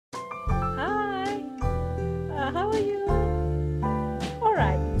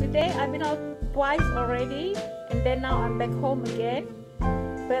I've been out twice already, and then now I'm back home again.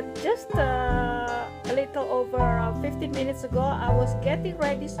 But just a little over 15 minutes ago, I was getting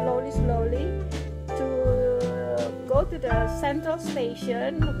ready slowly to go to the central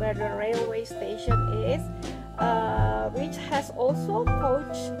station where the railway station is, which has also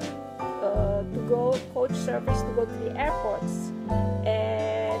coach service to go to the airports.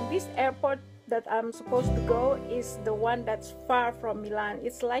 And this airport that I'm supposed to go is the one that's far from Milan.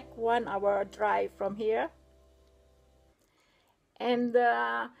 It's like 1 hour drive from here. And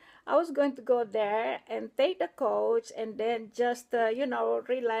I was going to go there and take the coach and then just,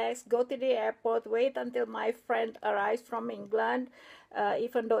 relax, go to the airport, wait until my friend arrives from England,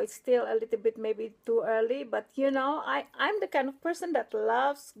 even though it's still a little bit maybe too early. But, I'm the kind of person that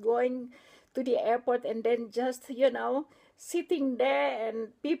loves going to the airport and then just, sitting there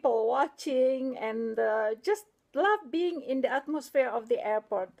and people watching, and just love being in the atmosphere of the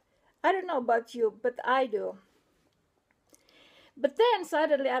airport. I don't know about you, but I do. But then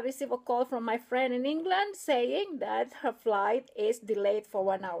suddenly I received a call from my friend in England saying that her flight is delayed for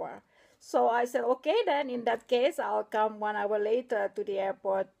 1 hour. So I said, okay, then in that case, I'll come 1 hour later to the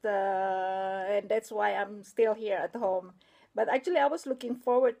airport. And that's why I'm still here at home. But actually, I was looking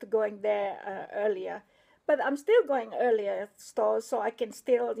forward to going there earlier. But I'm still going earlier, so I can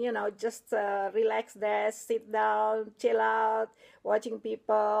still, just relax there, sit down, chill out, watching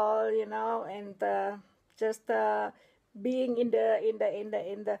people, and just being in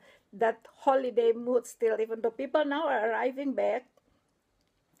that holiday mood still, even though people now are arriving back,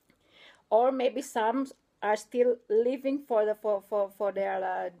 or maybe some are still leaving for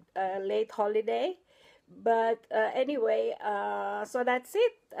their late holiday. But anyway, so that's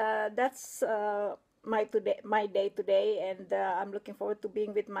it. That's my day today, and I'm looking forward to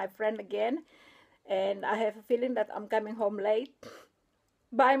being with my friend again. And I have a feeling that I'm coming home late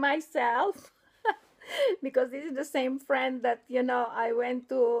by myself. Because this is the same friend that I went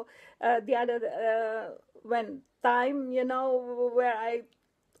to the other time, where I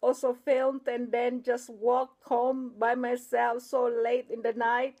also filmed and then just walked home by myself so late in the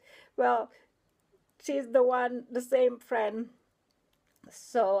night. Well, she's the same friend.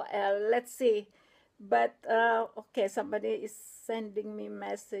 So let's see. But okay, somebody is sending me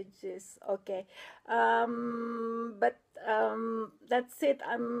messages. Okay, but that's it.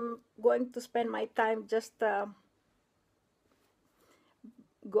 I'm going to spend my time just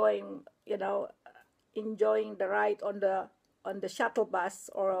going, enjoying the ride on the shuttle bus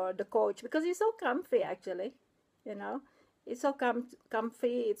or the coach, because it's so comfy. Actually, it's so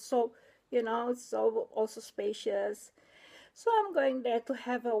comfy. It's so it's so also spacious. So I'm going there to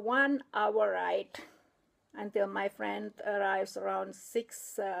have a 1 hour ride until my friend arrives around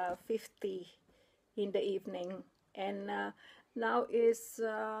 6:50 in the evening. And now is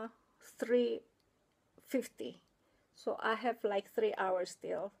 3:50. So I have like 3 hours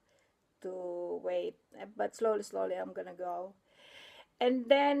still to wait. But slowly I'm gonna go. And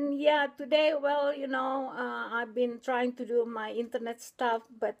then, yeah, today, well, I've been trying to do my internet stuff,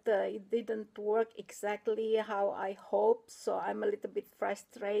 but it didn't work exactly how I hoped. So I'm a little bit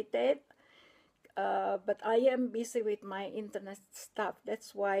frustrated. But I am busy with my internet stuff.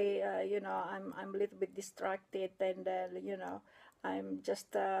 That's why, I'm a little bit distracted, and, I'm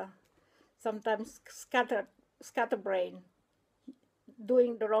just sometimes scatterbrain,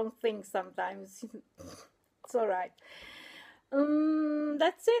 doing the wrong thing sometimes. It's all right.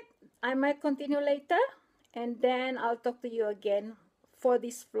 That's it. I might continue later, and then I'll talk to you again for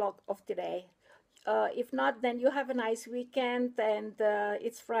this vlog of today. If not, then you have a nice weekend, and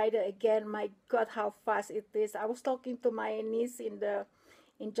it's Friday again. My God, how fast it is. I was talking to my niece in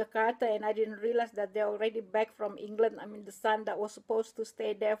Jakarta, and I didn't realize that they're already back from England. I mean, the son that was supposed to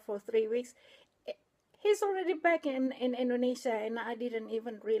stay there for 3 weeks, he's already back in Indonesia, and I didn't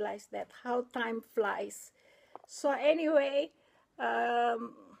even realize that, how time flies. So anyway,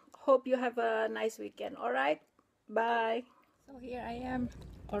 hope you have a nice weekend. All right, bye. So here I am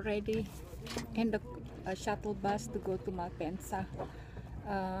already in the shuttle bus to go to Malpensa.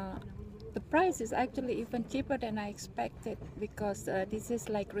 The price is actually even cheaper than I expected, because this is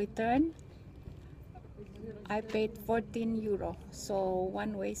like return. I paid 14 euro, so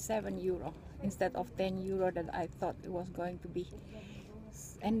one way 7 euro instead of 10 euro that I thought it was going to be.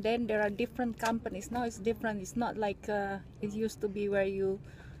 And then there are different companies. Now it's different. It's not like it used to be, where you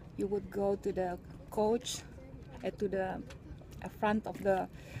would go to the coach, to the front of the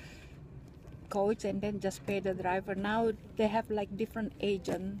coach, and then just pay the driver. Now they have like different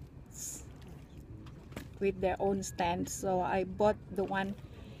agents with their own stands. So I bought the one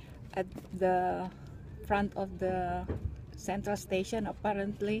at the front of the central station.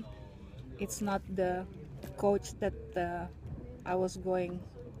 Apparently it's not the coach that I was going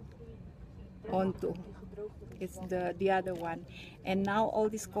on to. It's the other one. And now all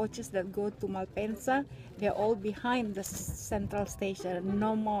these coaches that go to Malpensa, they're all behind the central station,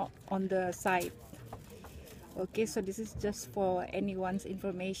 no more on the side. Okay, so this is just for anyone's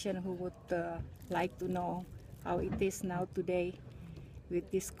information who would like to know how it is now today with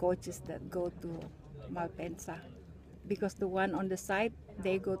these coaches that go to Malpensa. Because the one on the side,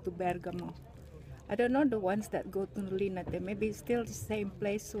 they go to Bergamo. I don't know the ones that go to Linate. Maybe it's still the same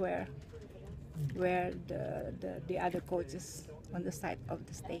place where the other coaches on the side of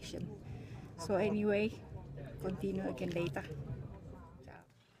the station. So anyway, continue again later.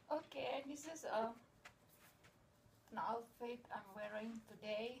 Okay, this is an outfit I'm wearing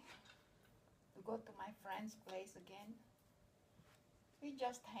today to go to my friend's place again. We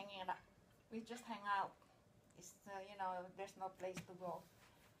just hang out. It's you know, there's no place to go.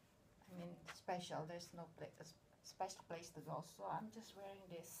 I mean, special. There's no special place to go. So I'm just wearing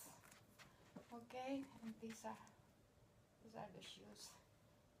this. Okay, and these are the shoes.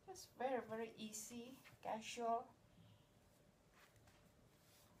 Just very easy, casual,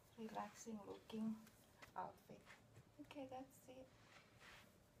 relaxing looking outfit. Okay, that's it.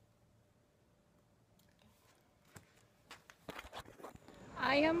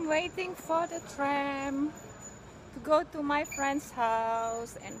 I am waiting for the tram to go to my friend's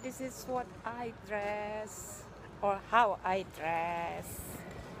house, and this is what I dress, or how I dress.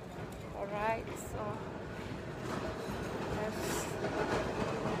 Alright, so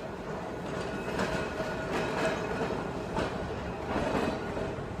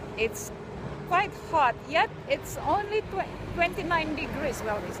it's quite hot, yet it's only 29 degrees.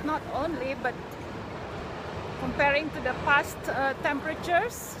 Well, it's not only, but comparing to the past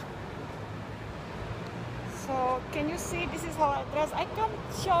temperatures. So can you see, this is how I dress. I can't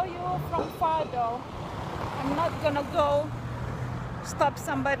show you from far though. I'm not gonna go stop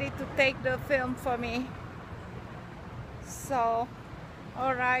somebody to take the film for me. So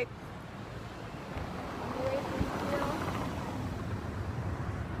alright,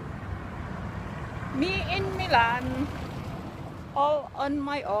 me in Milan, all on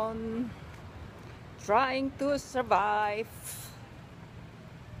my own, trying to survive.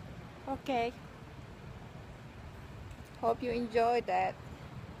 Okay, hope you enjoyed that.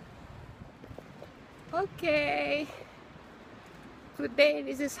 Okay, today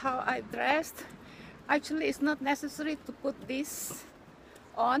this is how I dressed. Actually, it's not necessary to put this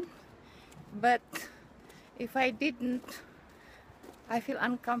on, but if I didn't, I feel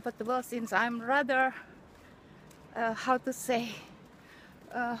uncomfortable since I'm rather how to say,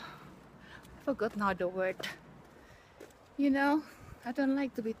 I forgot now the word. You know, I don't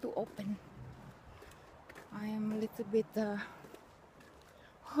like to be too open. I am a little bit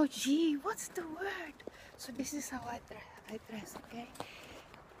oh gee, what's the word? So this is how I dress, okay?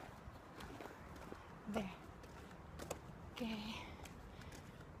 There. Okay.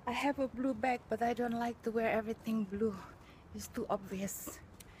 I have a blue bag, but I don't like to wear everything blue. It's too obvious.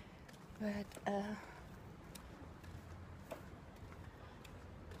 But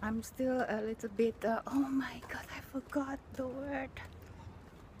I'm still a little bit oh my god, I forgot the word.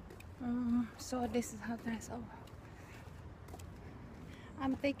 So this is how I dress. Oh,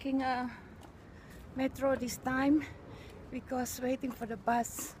 I'm taking a metro this time because waiting for the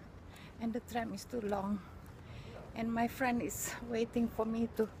bus and the tram is too long, and my friend is waiting for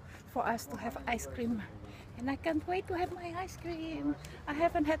us to have ice cream, and I can't wait to have my ice cream. I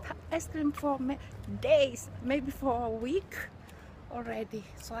haven't had ice cream for days, maybe for a week already,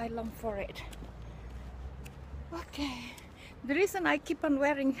 so I long for it. Okay, the reason I keep on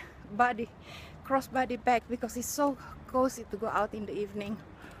wearing crossbody bag because it's so cozy to go out in the evening,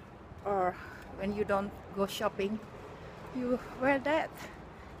 or when you don't go shopping, you wear that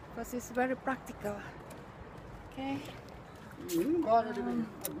because it's very practical. Okay.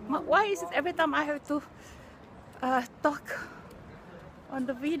 Why is it every time I have to talk on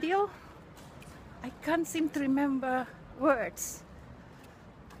the video, I can't seem to remember words?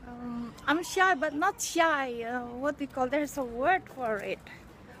 I'm shy, but not shy. What do you call? There's a word for it.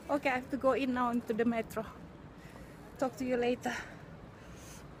 Okay, I have to go in now into the metro. Talk to you later.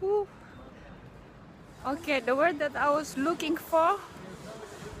 Whew. Okay, the word that I was looking for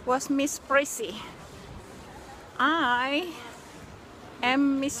was Miss Prissy. I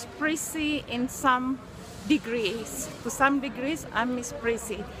am Miss Prissy in some degrees. To some degrees, I'm Miss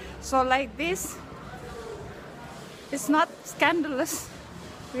Prissy. So like this, it's not scandalous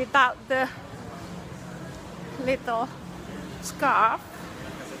without the little scarf,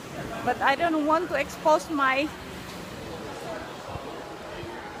 but I don't want to expose my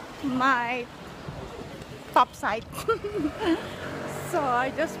my top side. So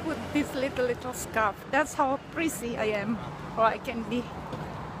I just put this little scarf. That's how prissy I am, or I can be.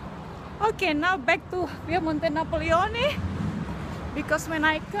 Okay, now back to Via Monte Napoleone, because when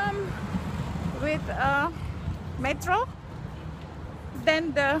I come with metro,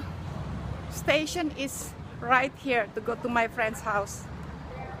 then the station is right here to go to my friend's house,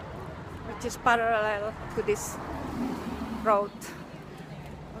 which is parallel to this road,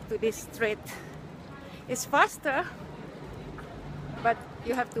 or to this street. It's faster, but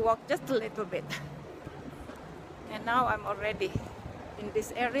you have to walk just a little bit. And now I'm already in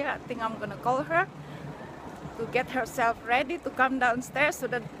this area. I think I'm gonna call her to get herself ready to come downstairs so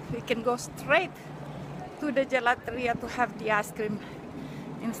that we can go straight to the gelateria to have the ice cream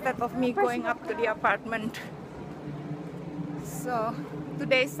instead of me going up to the apartment. So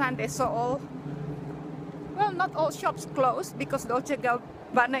today is Sunday, so not all shops closed because Dolce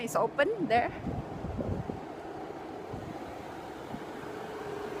Gabbana is open there.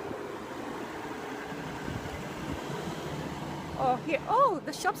 Oh, here,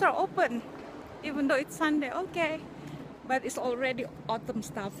 the shops are open even though it's Sunday. Okay, but it's already autumn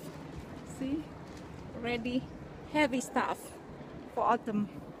stuff. See, already heavy stuff for autumn.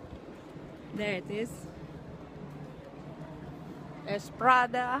 There it is. There's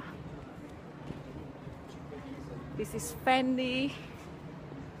Prada. This is Fendi.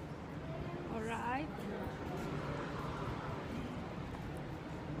 All right.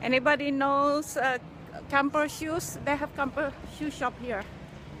 Anybody knows camper shoes? They have camper shoe shop here.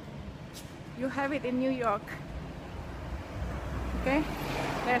 You have it in New York. Okay.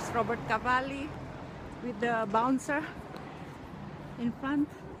 There's Robert Cavalli with the bouncer in front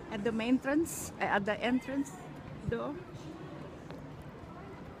at the main entrance, at the entrance door.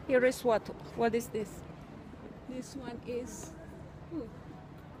 Here is what is this? This one is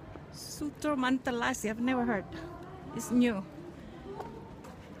Sutor Mantelasi. I've never heard. It's new.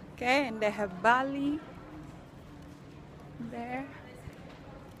 Okay, and they have Bali there,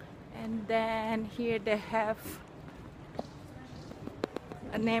 and then here they have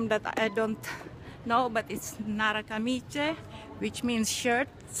a name that I don't know, but it's Nara Camice, which means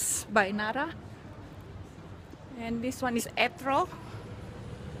shirts by Nara. And this one is Etro.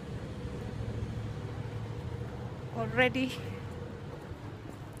 Already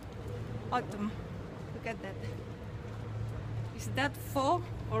autumn. Look at that. Is that faux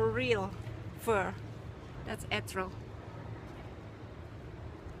or real fur? That's Etro.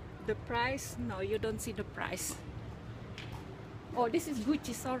 The price? No, you don't see the price. Oh, this is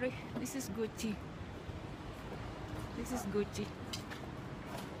Gucci, sorry. This is Gucci. This is Gucci.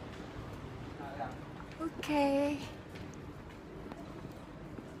 Okay.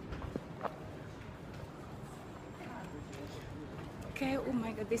 Okay, oh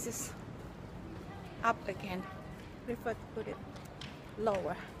my god, this is up again. Prefer to put it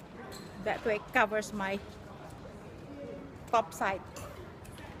lower. That way it covers my top side.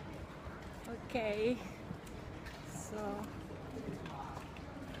 Okay. So,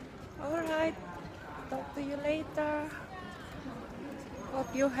 alright. Talk to you later. Hope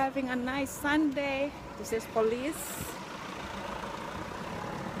you're having a nice Sunday. This is police.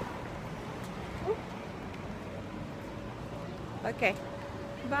 Okay,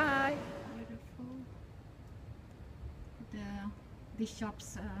 bye. Beautiful. This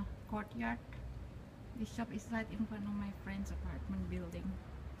shop's courtyard. This shop is right in front of my friend's apartment building.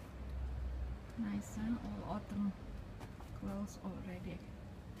 Nice, huh? All autumn clothes already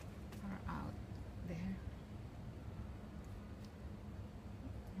are out there.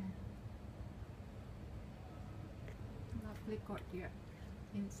 Yeah. Lovely courtyard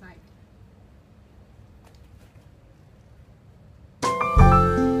inside.